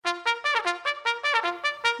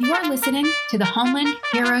You are listening to the Homeland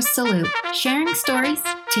Heroes Salute, sharing stories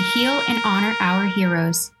to heal and honor our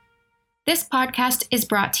heroes. This podcast is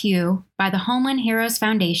brought to you by the Homeland Heroes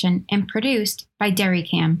Foundation and produced by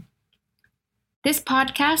DairyCam. This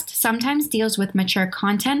podcast sometimes deals with mature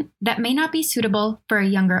content that may not be suitable for a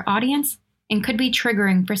younger audience and could be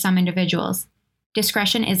triggering for some individuals.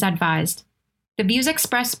 Discretion is advised. The views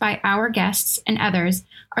expressed by our guests and others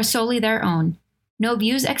are solely their own. No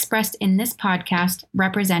views expressed in this podcast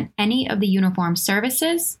represent any of the uniformed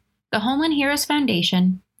services, the Homeland Heroes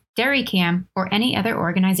Foundation, DairyCam, or any other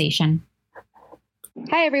organization.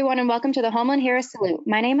 Hi, everyone, and welcome to the Homeland Heroes Salute.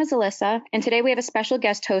 My name is Alyssa, and today we have a special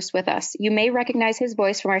guest host with us. You may recognize his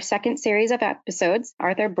voice from our second series of episodes,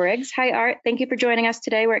 Arthur Briggs. Hi, Art. Thank you for joining us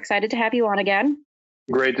today. We're excited to have you on again.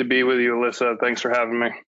 Great to be with you, Alyssa. Thanks for having me.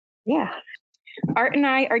 Yeah. Art and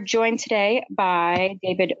I are joined today by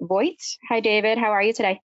David Voigt. Hi, David. How are you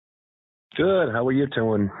today? Good. How are you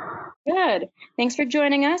doing? Good. Thanks for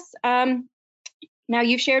joining us. Now,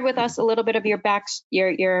 you've shared with us a little bit of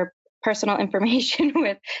your personal information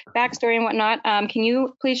with backstory and whatnot. Can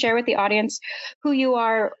you please share with the audience who you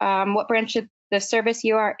are, what branch of the service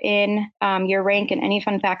you are in, your rank, and any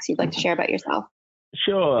fun facts you'd like to share about yourself?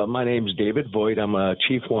 Sure. My name is David Voigt. I'm a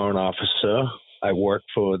Chief Warrant Officer. I work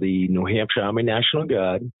for the New Hampshire Army National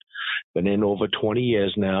Guard. Been in over 20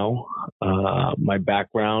 years now. My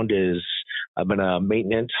background is I've been a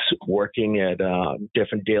maintenance working at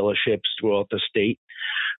different dealerships throughout the state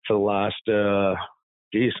for the last,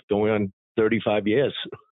 going on 35 years.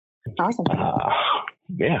 Awesome.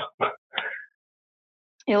 Yeah.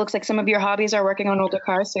 It looks like some of your hobbies are working on older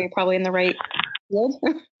cars, so you're probably in the right field.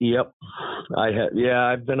 Yep.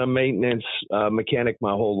 I've been a maintenance mechanic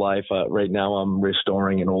my whole life. Right now I'm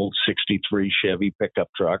restoring an old 63 Chevy pickup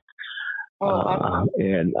truck.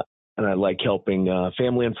 And I like helping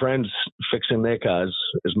family and friends fixing their cars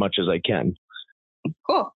as much as I can.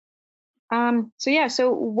 Cool.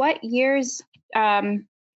 So what years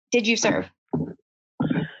did you serve?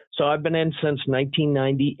 So I've been in since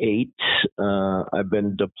 1998. I've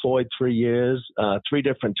been deployed 3 years, three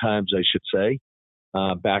different times, I should say.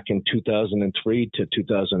 Back in 2003 to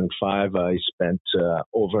 2005, I spent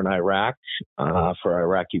over in Iraq for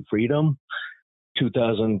Iraqi freedom.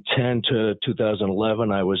 2010 to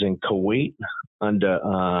 2011, I was in Kuwait under,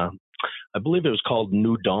 I believe it was called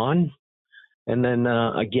New Dawn. And then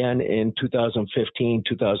again in 2015,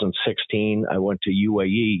 2016, I went to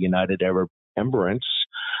UAE, United Arab Emirates,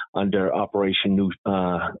 under Operation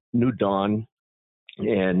New Dawn.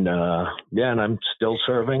 And and I'm still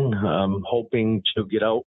serving. I'm hoping to get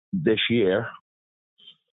out this year.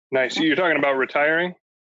 Nice. You're talking about retiring?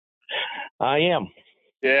 I am.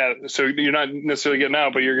 Yeah. So you're not necessarily getting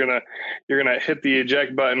out, but you're gonna hit the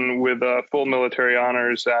eject button with full military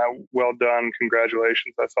honors. Well done.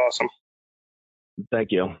 Congratulations. That's awesome.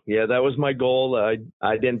 Thank you. Yeah, that was my goal.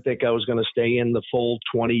 I didn't think I was going to stay in the full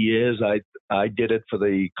 20 years. I did it for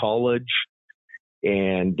the college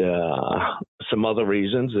and some other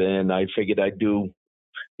reasons. And I figured I'd do,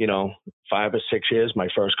 5 or 6 years, my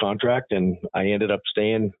first contract. And I ended up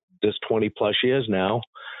staying this 20 plus years now.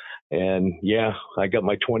 And yeah, I got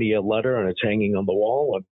my 20-year letter and it's hanging on the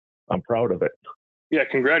wall. And I'm proud of it. Yeah,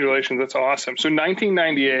 congratulations. That's awesome. So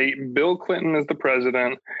 1998, Bill Clinton is the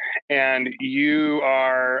president, and you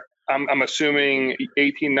are, I'm assuming,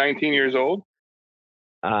 18, 19 years old?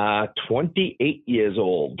 28 years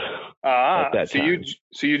old. At that time.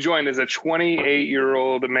 So you joined as a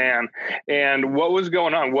 28-year-old man. And what was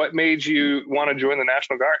going on? What made you want to join the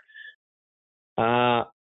National Guard?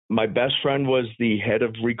 My best friend was the head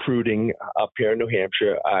of recruiting up here in New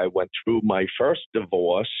Hampshire. I went through my first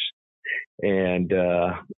divorce. And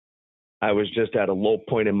I was just at a low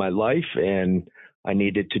point in my life and I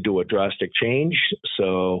needed to do a drastic change.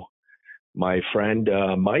 So my friend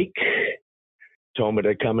Mike told me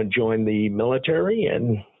to come and join the military.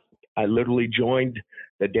 And I literally joined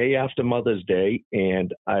the day after Mother's Day.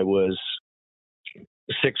 And I was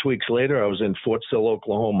 6 weeks later, I was in Fort Sill,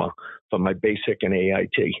 Oklahoma for my basic and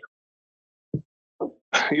AIT.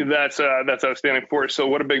 That's outstanding for us. So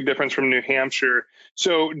what a big difference from New Hampshire.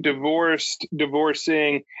 So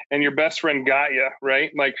divorcing, and your best friend got you,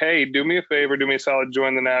 right? Like, hey, do me a favor, do me a solid,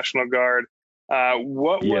 join the National Guard.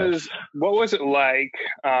 What was it like?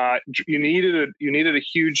 You needed a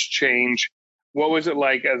huge change. What was it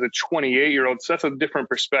like as a 28-year-old? So that's a different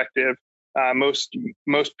perspective. Most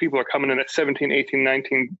people are coming in at 17, 18,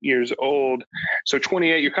 19 years old. So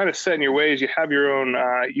 28, you're kind of set in your ways. You have your own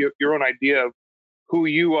idea of who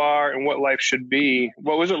you are and what life should be.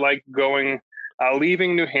 What was it like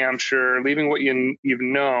leaving New Hampshire, leaving what you've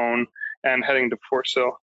known, and heading to Fort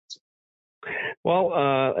Sill? Well,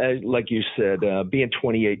 like you said, being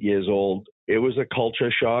 28 years old, it was a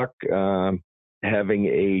culture shock. Having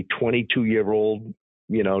a 22-year-old,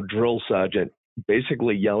 drill sergeant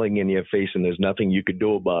basically yelling in your face, and there's nothing you could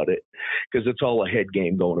do about it because it's all a head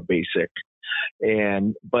game going to basic.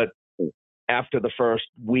 But after the first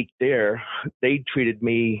week there, they treated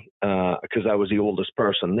me, because I was the oldest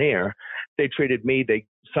person there, they treated me,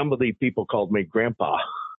 some of the people called me grandpa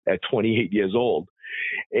at 28 years old.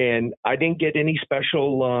 And I didn't get any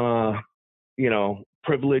special,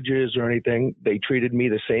 privileges or anything. They treated me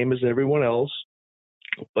the same as everyone else,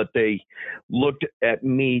 but they looked at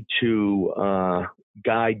me to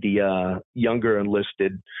guide the younger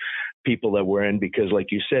enlisted people that were in, because like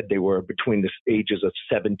you said, they were between the ages of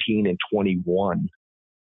 17 and 21.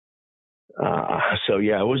 So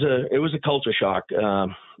yeah, it was a culture shock.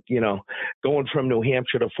 Going from New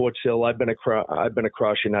Hampshire to Fort Sill, I've been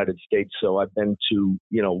across United States, so I've been to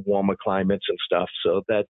warmer climates and stuff. So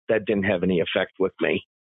that didn't have any effect with me.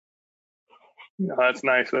 No, that's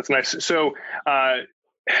nice. That's nice. So,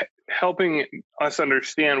 helping us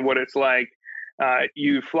understand what it's like.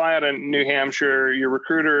 You fly out of New Hampshire, your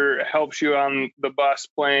recruiter helps you on the bus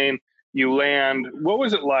plane, you land. What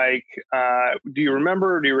was it like? Do you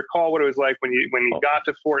recall what it was like when you got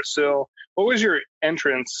to Fort Sill? What was your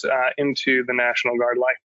entrance into the National Guard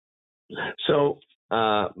like? So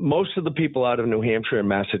most of the people out of New Hampshire and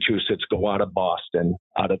Massachusetts go out of Boston,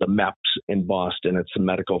 out of the MEPS in Boston. It's a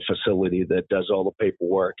medical facility that does all the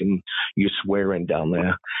paperwork, and you swear in down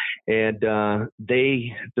there. And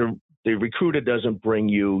the recruiter doesn't bring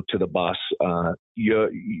you to the bus.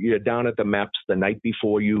 You're down at the MEPS the night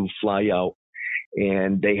before you fly out,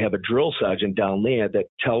 and they have a drill sergeant down there that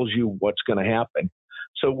tells you what's going to happen.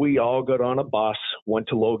 So we all got on a bus, went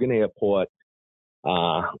to Logan Airport.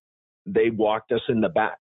 They walked us in the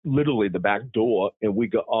back, literally the back door, and we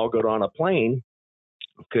all got on a plane,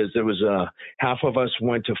 because there was half of us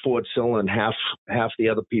went to Fort Sill and half the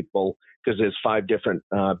other people, because there's 5 different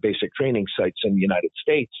basic training sites in the United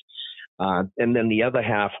States. And then the other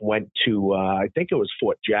half went to, I think it was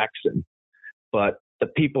Fort Jackson. But the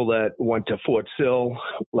people that went to Fort Sill,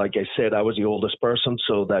 like I said, I was the oldest person,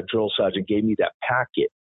 so that drill sergeant gave me that packet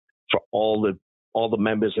for all the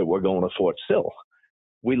members that were going to Fort Sill.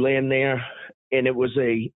 We land there, and it was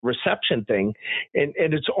a reception thing, and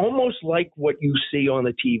it's almost like what you see on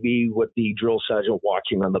the TV with the drill sergeant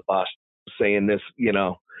walking on the bus, saying this,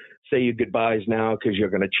 say your goodbyes now because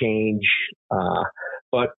you're going to change.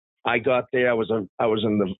 But I got there. I was in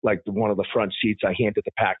one of the front seats. I handed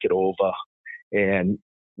the packet over, and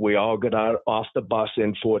we all got off the bus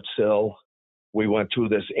in Fort Sill. We went through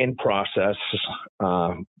this in-process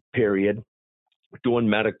period, doing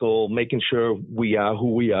medical, making sure we are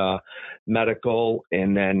who we are, medical.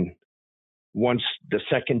 And then once the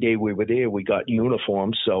second day we were there, we got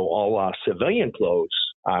uniforms. So all our civilian clothes,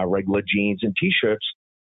 our regular jeans and T-shirts,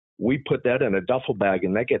 we put that in a duffel bag,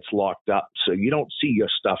 and that gets locked up. So you don't see your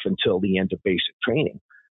stuff until the end of basic training.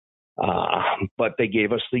 But they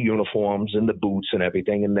gave us the uniforms and the boots and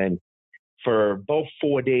everything. And then for about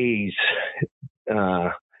 4 days,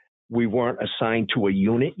 we weren't assigned to a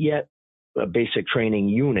unit yet, a basic training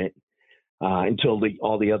unit, until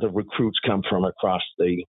all the other recruits come from across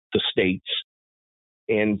the states.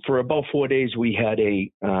 And for about 4 days, we had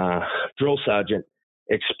a drill sergeant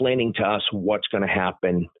explaining to us what's going to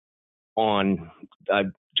happen on,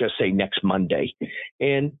 just say, next Monday.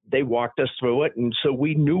 And they walked us through it, and so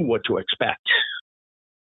we knew what to expect.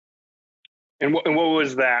 And what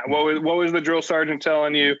was that? What was the drill sergeant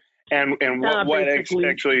telling you? And what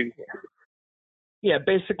actually? Yeah,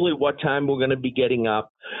 basically what time we're going to be getting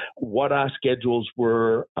up, what our schedules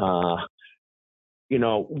were, what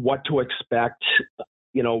to expect.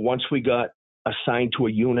 Once we got assigned to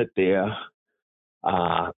a unit there,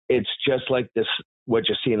 it's just like this, what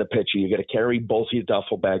you see in the picture. You got to carry both your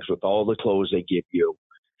duffel bags with all the clothes they give you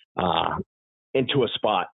into a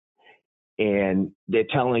spot. And they're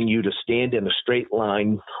telling you to stand in a straight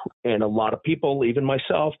line. And a lot of people, even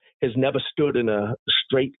myself, has never stood in a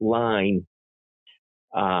straight line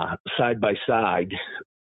side by side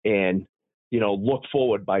and, look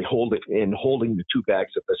forward by holding the 2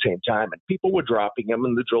 bags at the same time. And people were dropping them,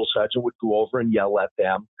 and the drill sergeant would go over and yell at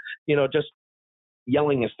them, just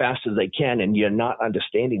yelling as fast as they can. And you're not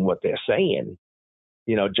understanding what they're saying,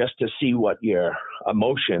 just to see what your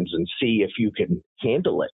emotions and see if you can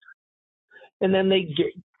handle it. And then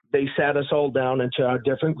they sat us all down into our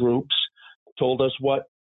different groups, told us what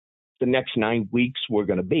the next 9 weeks were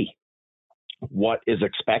going to be, what is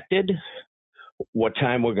expected, what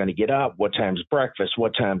time we're going to get up, what time's breakfast,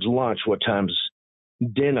 what time's lunch, what time's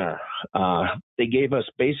dinner. They gave us,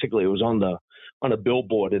 basically, it was on a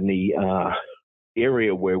billboard in the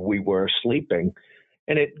area where we were sleeping,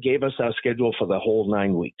 and it gave us our schedule for the whole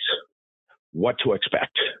 9 weeks, what to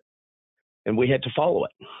expect, and we had to follow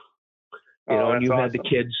it. And you had the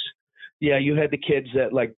kids. Yeah, you had the kids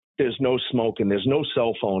that, like, there's no smoking, there's no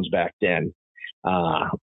cell phones back then.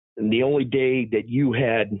 And the only day that you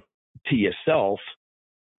had to yourself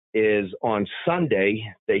is on Sunday.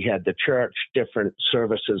 They had the church, different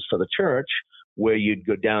services for the church, where you'd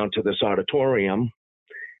go down to this auditorium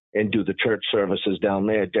and do the church services down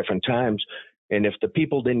there at different times. And if the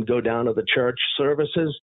people didn't go down to the church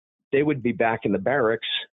services, they would be back in the barracks,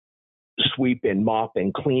 sweeping,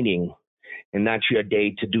 mopping, cleaning. And that's your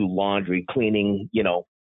day to do laundry, cleaning,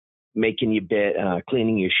 making your bed,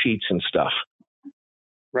 cleaning your sheets and stuff.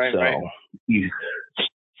 Right. So right.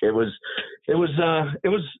 It was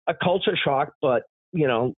a culture shock, but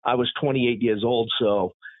I was 28 years old,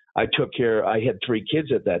 so I had 3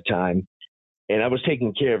 kids at that time, and I was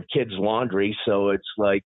taking care of kids' laundry. So it's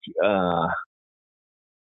like, I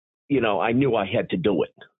knew I had to do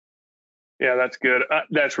it. Yeah, that's good.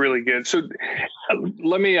 That's really good. So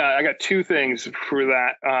I got 2 things for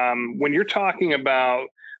that. When you're talking about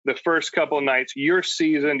the first couple of nights, you're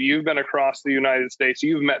seasoned, you've been across the United States,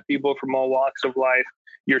 you've met people from all walks of life.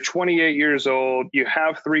 You're 28 years old, you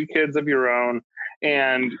have 3 kids of your own,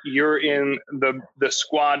 and you're in the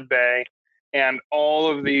squad bay, and all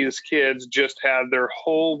of these kids just had their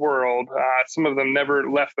whole world, some of them never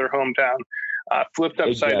left their hometown, flipped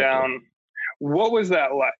upside down. What was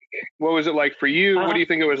that like? What was it like for you? What do you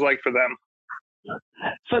think it was like for them?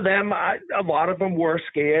 For them, a lot of them were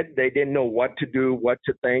scared. They didn't know what to do, what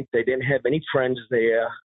to think. They didn't have any friends there.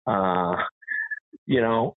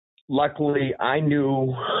 Luckily, I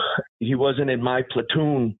knew he wasn't in my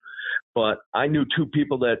platoon, but I knew 2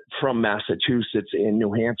 people that from Massachusetts and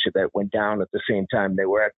New Hampshire that went down at the same time. They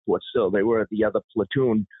were at Fort Sill. They were at the other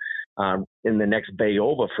platoon in the next bay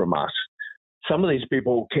over from us. Some of these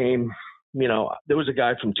people came, there was a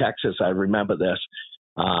guy from Texas, I remember this,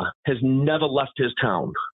 has never left his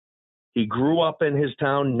town. He grew up in his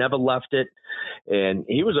town, never left it, and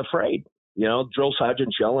he was afraid, drill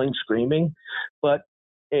sergeants yelling, screaming,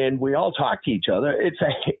 and we all talk to each other.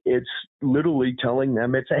 It's literally telling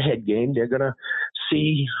them it's a head game. They're going to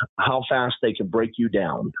see how fast they can break you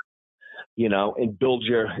down, and build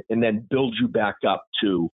you back up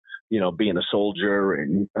to, being a soldier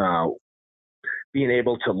and being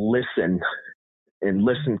able to listen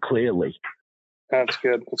clearly. That's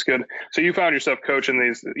good. That's good. So you found yourself coaching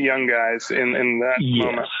these young guys in that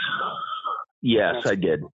moment. Yes, I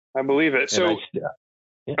did. I believe it. So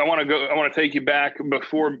I want to take you back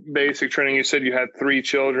before basic training. You said you had 3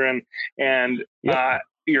 children, and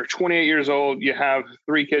you're 28 years old. You have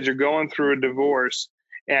 3 kids. You're going through a divorce,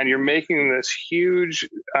 and you're making this huge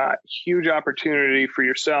opportunity for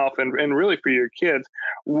yourself and really for your kids.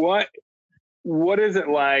 What is it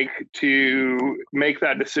like to make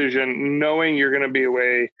that decision, knowing you're going to be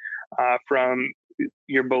away from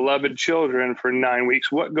your beloved children for 9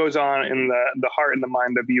 weeks? What goes on in the heart and the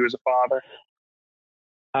mind of you as a father?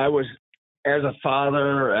 I was, as a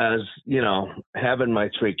father, as having my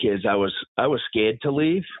 3 kids, I was scared to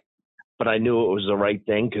leave, but I knew it was the right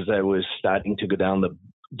thing because I was starting to go down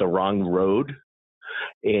the wrong road.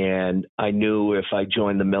 And I knew if I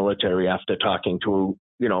joined the military after talking to,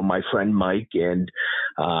 my friend Mike and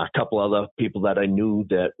a couple other people that I knew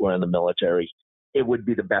that were in the military, it would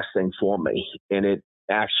be the best thing for me. And it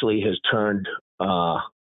actually has turned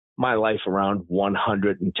my life around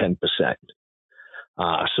 110%.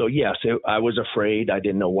 So yes, I was afraid. I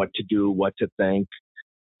didn't know what to do, what to think.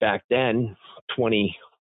 Back then,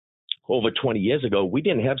 over 20 years ago, we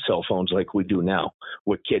didn't have cell phones like we do now,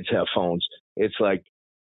 where kids have phones. It's like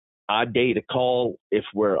our day to call, if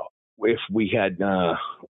we had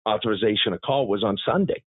authorization to call, was on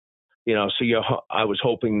Sunday. I was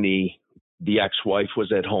hoping the ex-wife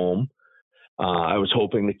was at home. I was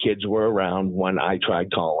hoping the kids were around when I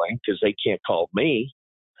tried calling, because they can't call me.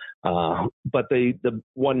 But the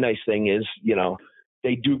one nice thing is,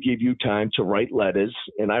 they do give you time to write letters,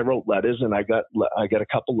 and I wrote letters, and I got a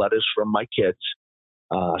couple letters from my kids.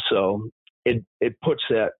 So it puts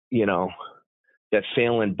that, that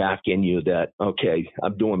feeling back in you that, okay,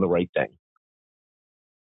 I'm doing the right thing.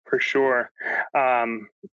 For sure.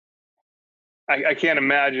 I can't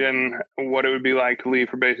imagine what it would be like to leave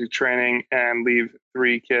for basic training and leave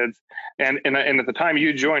 3 kids. And at the time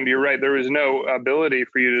you joined, you're right, there was no ability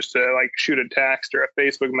for you just to shoot a text or a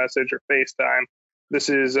Facebook message or FaceTime. This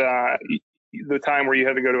is the time where you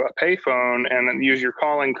had to go to a payphone and then use your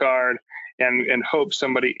calling card and hope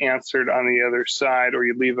somebody answered on the other side, or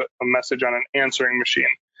you leave a message on an answering machine.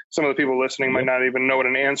 Some of the people listening might not even know what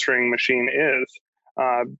an answering machine is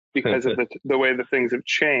because of the way that things have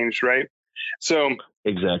changed, right? So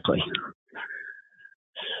exactly.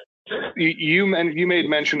 You made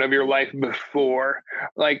mention of your life before.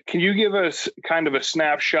 Like, can you give us kind of a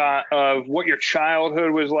snapshot of what your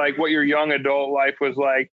childhood was like, what your young adult life was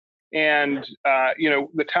like, and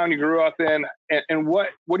the town you grew up in, and what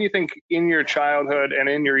do you think in your childhood and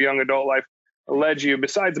in your young adult life led you,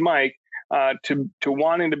 besides Mike, to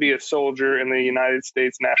wanting to be a soldier in the United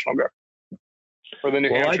States National Guard or the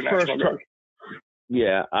New Hampshire National Guard?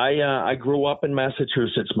 Yeah, I grew up in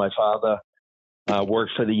Massachusetts. My father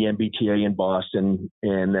worked for the MBTA in Boston,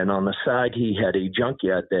 and then on the side he had a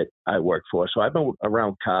junkyard that I worked for. So I've been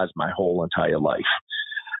around cars my whole entire life.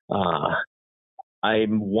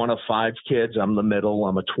 I'm one of 5 kids. I'm the middle.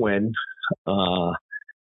 I'm a twin.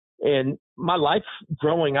 And my life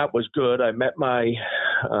growing up was good. I met my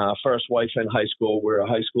first wife in high school. We were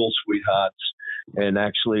high school sweethearts, and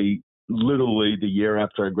actually, literally the year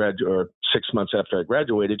after I graduated, or 6 months after I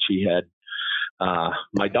graduated, she had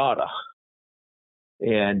my daughter.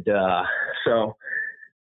 And so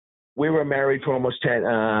we were married for almost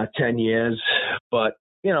 10 years, but,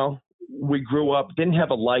 we grew up, didn't have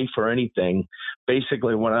a life or anything.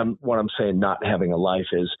 Basically, what I'm saying, not having a life,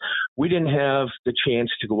 is we didn't have the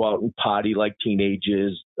chance to go out and party like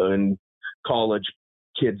teenagers and college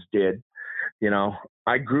kids did.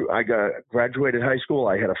 I graduated high school.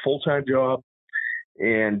 I had a full-time job,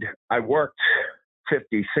 and I worked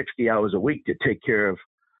 50, 60 hours a week to take care of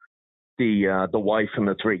the wife and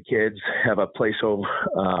the 3 kids, have a place over,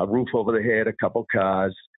 a roof over the head, a couple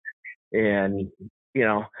cars. And,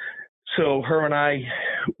 so her and I,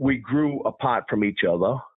 we grew apart from each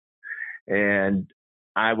other, and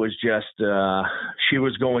I was just, she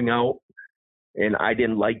was going out and I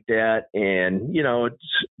didn't like that. And,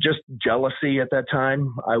 it's just jealousy at that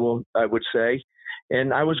time, I would say.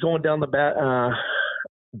 And I was going down the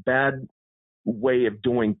bad way of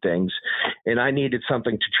doing things, and I needed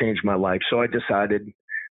something to change my life. So I decided,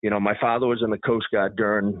 my father was in the Coast Guard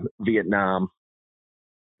during Vietnam.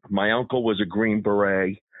 My uncle was a Green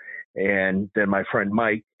Beret, and then my friend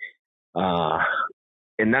Mike.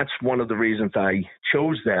 And that's one of the reasons I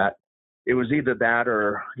chose that. It was either that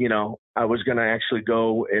or, I was going to actually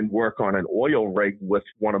go and work on an oil rig with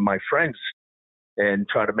one of my friends and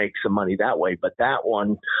try to make some money that way. But that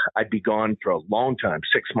one, I'd be gone for a long time,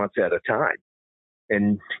 6 months at a time,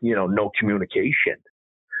 and, no communication.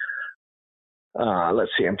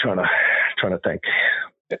 Let's see, I'm trying to think.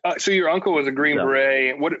 So your uncle was a Green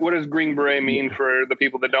Beret. What does Green Beret mean for the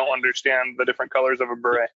people that don't understand the different colors of a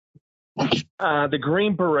beret? The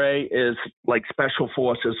Green Beret is like special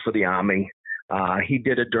forces for the Army. He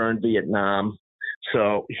did it during Vietnam.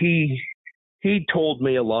 So he told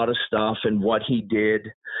me a lot of stuff and what he did,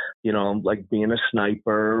 like being a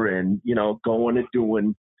sniper and, going and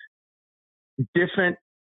doing different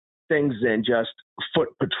things than just foot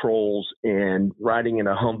patrols and riding in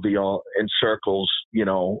a Humvee in circles,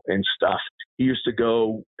 and stuff. He used to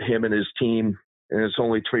go, him and his team, and it's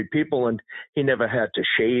only 3 people, and he never had to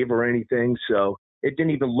shave or anything. So it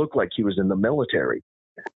didn't even look like he was in the military.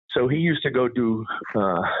 So he used to go do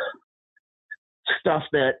stuff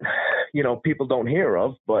that, people don't hear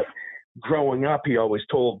of. But growing up, he always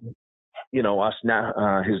told, us,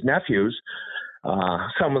 his nephews,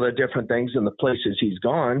 some of the different things and the places he's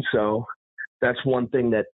gone. So that's one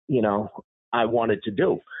thing that, I wanted to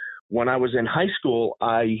do. When I was in high school,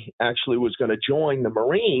 I actually was going to join the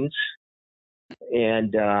Marines,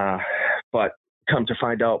 and but come to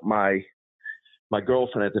find out, my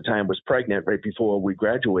girlfriend at the time was pregnant right before we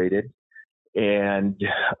graduated, and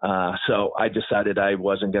so I decided I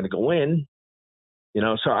wasn't going to go in.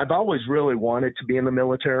 So I've always really wanted to be in the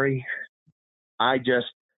military. I just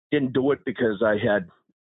didn't do it because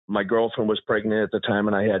my girlfriend was pregnant at the time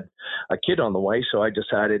and I had a kid on the way. So I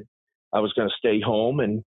decided I was going to stay home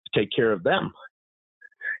and take care of them.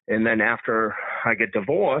 And then after I get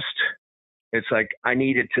divorced, it's like I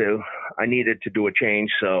needed to do a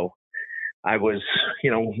change. So I was,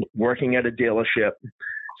 working at a dealership,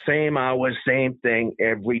 same hours, same thing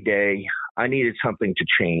every day. I needed something to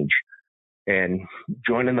change. And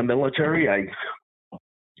joining the military,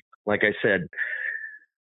 like I said,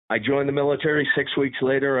 I joined the military. 6 weeks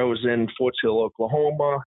later, I was in Fort Sill,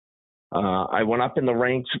 Oklahoma. I went up in the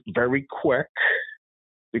ranks very quick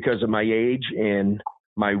because of my age and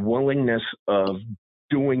my willingness of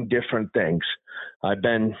doing different things. I've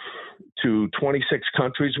been to 26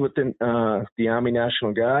 countries within the Army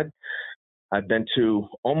National Guard. I've been to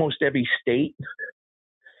almost every state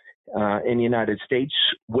in the United States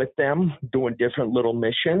with them, doing different little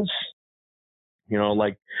missions.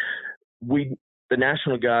 Like the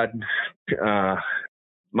National Guard,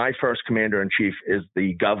 my first commander in chief is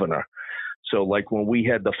the governor. So like when we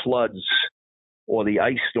had the floods or the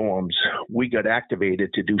ice storms, we got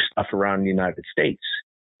activated to do stuff around the United States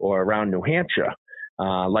or around New Hampshire.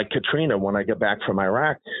 Like Katrina, when I got back from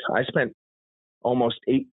Iraq, I spent almost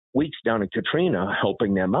 8 weeks down in Katrina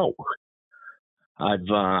helping them out. I've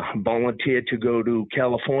volunteered to go to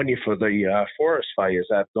California for the forest fires.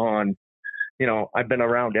 I've gone, I've been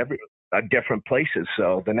around different places.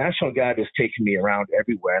 So the National Guard has taken me around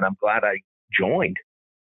everywhere, and I'm glad I joined.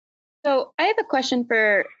 So I have a question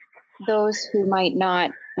for those who might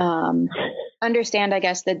not understand, I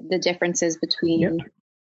guess, the differences between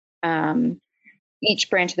each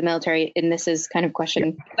branch of the military. And this is kind of a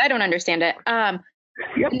question, I don't understand it. The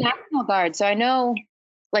National Guard. So I know,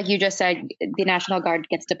 like you just said, the National Guard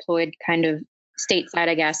gets deployed kind of stateside,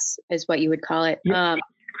 I guess, is what you would call it. Yep.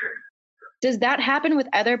 Does that happen with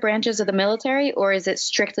other branches of the military, or is it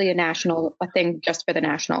strictly a thing just for the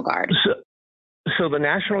National Guard? So the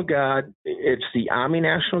National Guard, it's the Army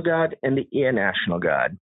National Guard and the Air National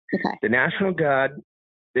Guard. Okay. The National Guard,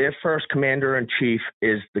 their first commander in chief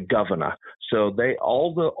is the governor. So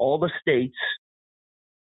all the states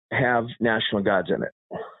have National Guards in it.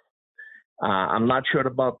 I'm not sure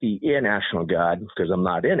about the Air National Guard because I'm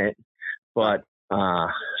not in it, but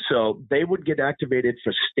so they would get activated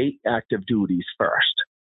for state active duties first.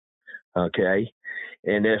 Okay.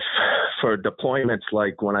 And if for deployments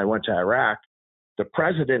like when I went to Iraq, the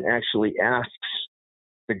president actually asks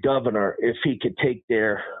the governor if he could take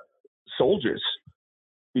their soldiers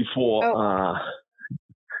before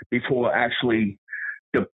actually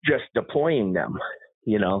just deploying them.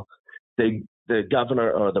 The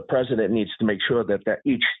governor or the president needs to make sure that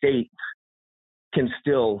each state can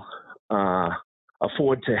still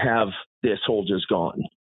afford to have their soldiers gone.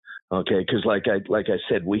 Okay, because like I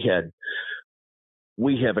said, we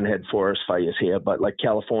haven't had forest fires here, but like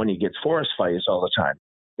California gets forest fires all the time.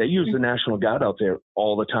 They use the National Guard out there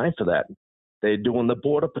all the time for that. They're doing the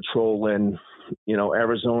border patrol in,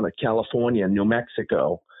 Arizona, California, New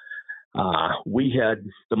Mexico. We had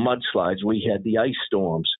the mudslides. We had the ice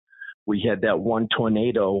storms. We had that one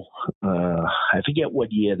tornado. I forget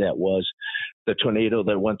what year that was. The tornado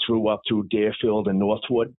that went up through Deerfield and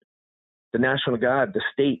Northwood. The National Guard, the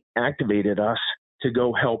state activated us to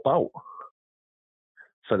go help out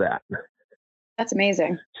for that. That's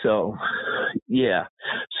amazing. So, yeah.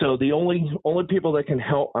 So the only people that can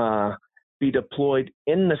help be deployed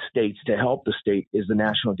in the states to help the state is the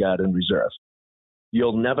National Guard and Reserve.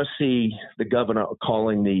 You'll never see the governor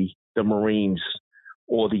calling the Marines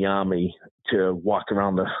or the Army to walk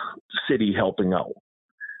around the city helping out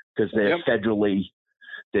because they're federally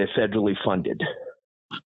funded.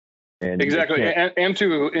 And exactly, and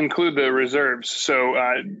to include the reserves. So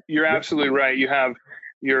you're absolutely right. You have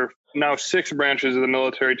your now 6 branches of the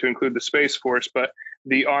military to include the Space Force, but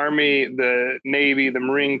the Army, the Navy, the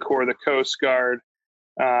Marine Corps, the Coast Guard,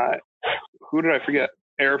 who did I forget?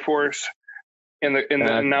 Air Force, and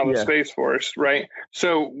the Space Force, right?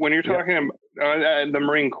 So when you're talking about the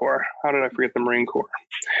Marine Corps, how did I forget the Marine Corps?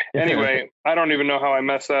 Anyway, I don't even know how I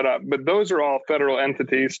messed that up, but those are all federal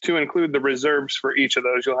entities. To include the reserves for each of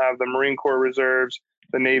those, you'll have the Marine Corps reserves,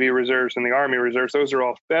 the Navy reserves, and the Army reserves. Those are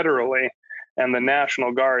all federally, and the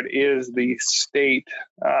National Guard is the state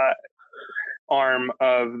arm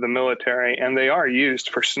of the military, and they are used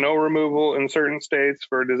for snow removal in certain states,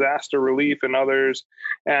 for disaster relief in others,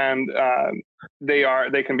 and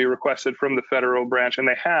they can be requested from the federal branch, and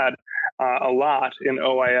they had a lot in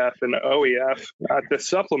OIF and OEF to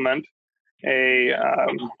supplement a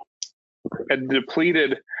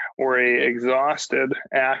depleted or a exhausted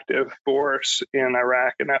active force in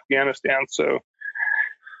Iraq and Afghanistan. So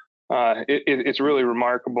it's really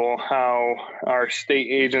remarkable how our state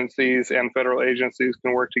agencies and federal agencies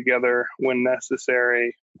can work together when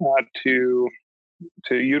necessary to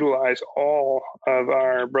utilize all of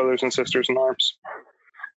our brothers and sisters in arms.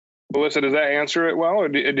 Melissa, does that answer it well, or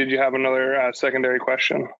did you have another secondary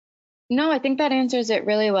question? No, I think that answers it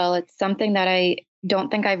really well. It's something that I don't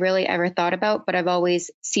think I've really ever thought about, but I've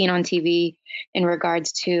always seen on TV in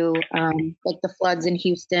regards to like the floods in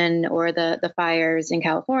Houston or the fires in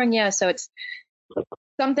California. So it's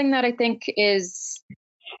something that I think it's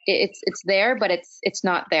there, but it's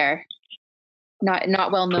not there,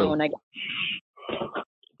 not well known, I guess.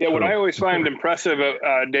 Yeah, what I always find impressive,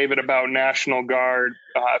 David, about National Guard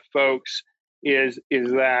folks is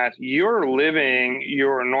that you're living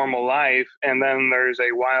your normal life, and then there's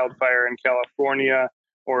a wildfire in California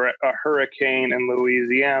or a hurricane in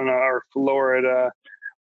Louisiana or Florida.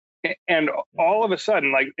 And all of a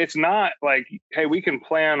sudden, like, it's not like, hey, we can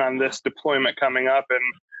plan on this deployment coming up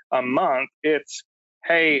in a month. It's,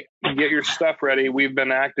 hey, get your stuff ready. We've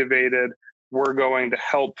been activated. We're going to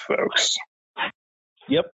help folks.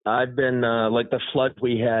 Yep. I've been like the flood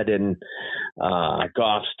we had in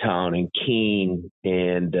Goffstown and Keene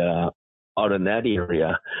and out in that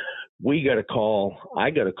area. I got a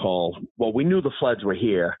call. Well, we knew the floods were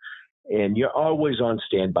here, and you're always on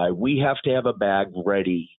standby. We have to have a bag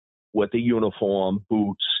ready with the uniform,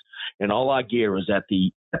 boots, and all our gear is at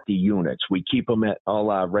the units. We keep them at all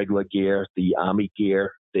our regular gear, the Army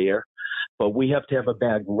gear there, but we have to have a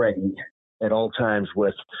bag ready at all times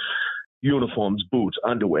with uniforms, boots,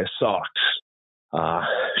 underwear, socks,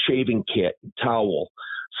 shaving kit, towel.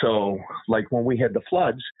 So, like when we had the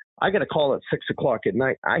floods, I got a call at 6:00 at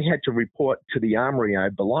night. I had to report to the armory I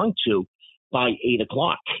belonged to by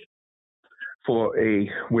 8:00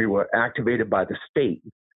 we were activated by the state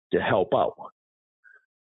to help out.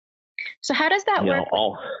 So how does that work?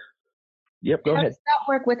 Yep, go ahead. How does that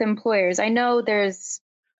work with employers? I know there's,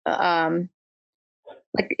 like,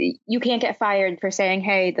 you can't get fired for saying,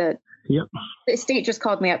 hey, the state just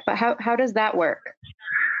called me up, but how does that work?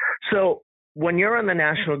 So when you're on the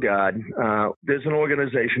National Guard, there's an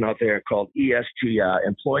organization out there called ESGR,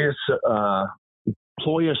 Employer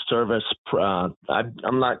Service.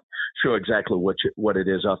 I'm not sure exactly what it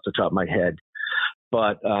is off the top of my head,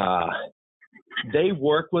 but they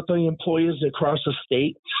work with the employers across the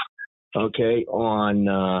state, okay, on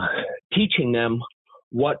teaching them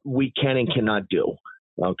what we can and cannot do,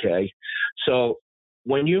 okay? So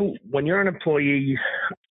when you're an employee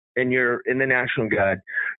and you're in the National Guard,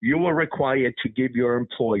 you are required to give your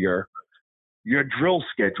employer your drill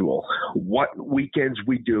schedule, what weekends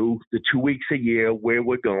we do, the 2 weeks a year, where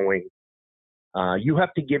we're going. You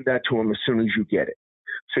have to give that to them as soon as you get it.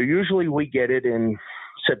 So usually we get it in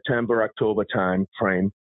September, October time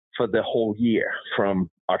frame for the whole year, from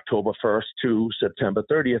October 1st to September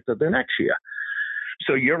 30th of the next year.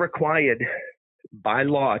 So you're required by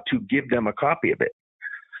law to give them a copy of it.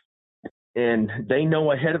 And they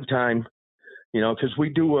know ahead of time, because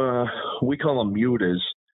we call them muters.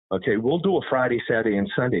 Okay, we'll do a Friday, Saturday, and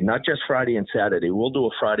Sunday, not just Friday and Saturday. We'll do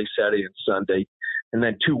a Friday, Saturday, and Sunday, and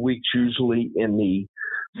then 2 weeks usually in the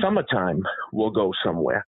summertime we'll go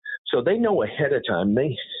somewhere. So they know ahead of time.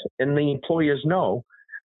 And the employers know,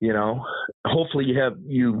 hopefully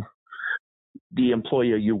the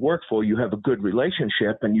employer you work for, you have a good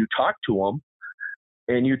relationship, and you talk to them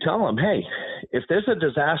and you tell them, hey, if there's a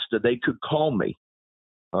disaster, they could call me.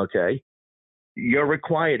 Okay. You're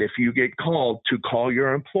required, if you get called, to call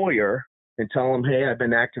your employer and tell them, hey, I've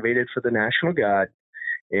been activated for the National Guard,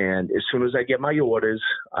 and as soon as I get my orders,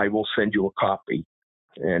 I will send you a copy.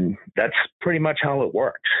 And that's pretty much how it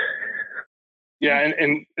works. Yeah,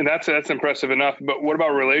 and that's impressive enough. But what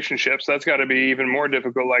about relationships? That's got to be even more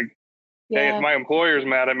difficult. Like, hey, if my employer's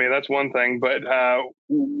mad at me, that's one thing. But how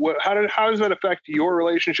does that affect your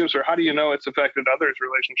relationships, or how do you know it's affected others'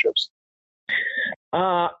 relationships?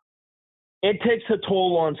 It takes a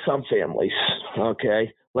toll on some families.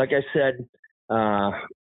 Okay, like I said,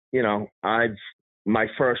 my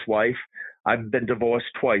first wife, I've been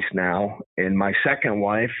divorced twice now, and my second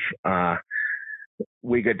wife,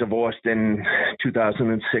 we got divorced in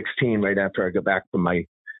 2016, right after I got back from my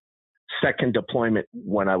second deployment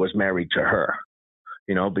when I was married to her,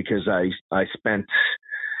 because I spent,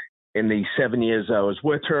 in the 7 years I was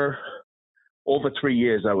with her, over 3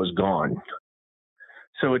 years I was gone.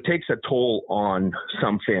 So it takes a toll on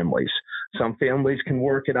some families. Some families can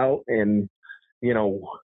work it out and,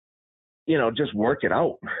 just work it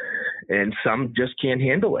out. And some just can't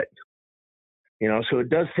handle it. So it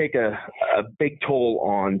does take a big toll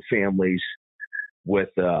on families with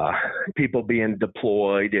people being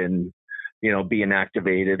deployed and, being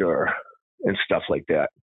activated and stuff like that.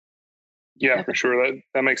 Yeah, for sure.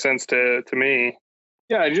 That makes sense to me.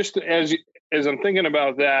 Yeah, just as I'm thinking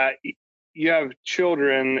about that, you have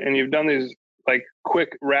children and you've done these like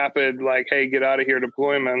quick, rapid, like, hey, get out of here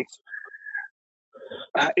deployments.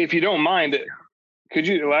 If you don't mind, could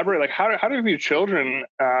you elaborate? Like, how do your children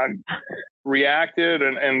reacted,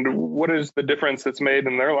 and what is the difference that's made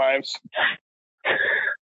in their lives?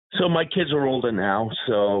 So my kids are older now.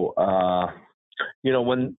 So,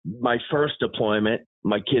 when my first deployment,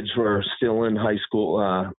 my kids were still in high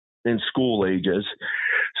school, in school ages.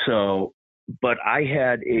 So, but I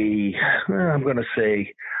had I'm going to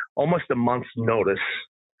say almost a month's notice,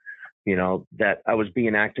 that I was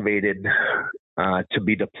being activated to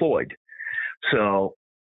be deployed. So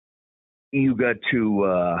you got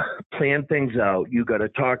to plan things out. You got to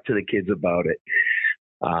talk to the kids about it.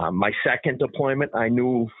 My second deployment, I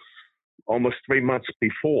knew almost 3 months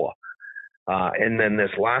before. And then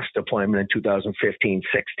this last deployment in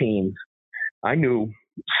 2015-16, I knew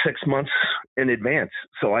 6 months in advance.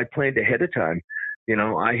 So I planned ahead of time. You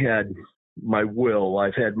know, I had my will.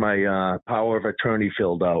 I've had my power of attorney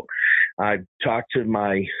filled out. I talked to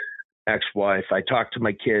my ex-wife. I talked to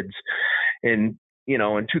my kids. And, you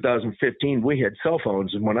know, in 2015, we had cell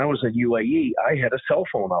phones. And when I was in UAE, I had a cell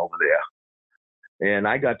phone over there. And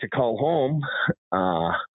I got to call home.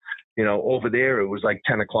 You know, over there, it was like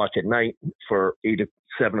 10 o'clock at night for 8 to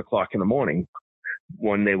 7 o'clock in the morning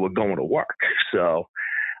when they were going to work. So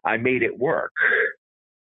I made it work.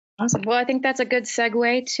 Awesome. Well, I think that's a good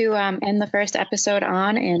segue to end the first episode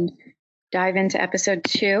on and dive into episode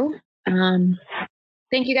 2.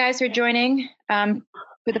 Thank you guys for joining for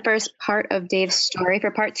the first part of Dave's story.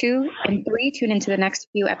 For part 2 and 3, tune into the next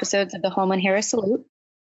few episodes of the Homeland Heroes Salute.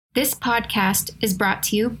 This podcast is brought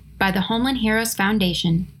to you by the Homeland Heroes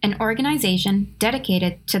Foundation, an organization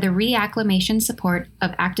dedicated to the reacclimation support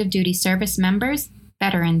of active duty service members,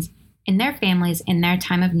 veterans, and their families in their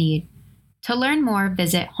time of need. To learn more,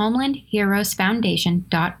 visit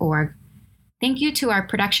homelandheroesfoundation.org. Thank you to our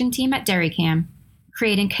production team at DairyCam,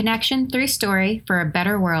 creating connection through story for a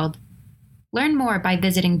better world. Learn more by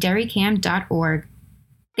visiting dairycam.org.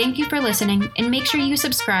 Thank you for listening, and make sure you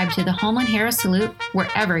subscribe to the Homeland Heroes Salute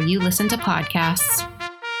wherever you listen to podcasts.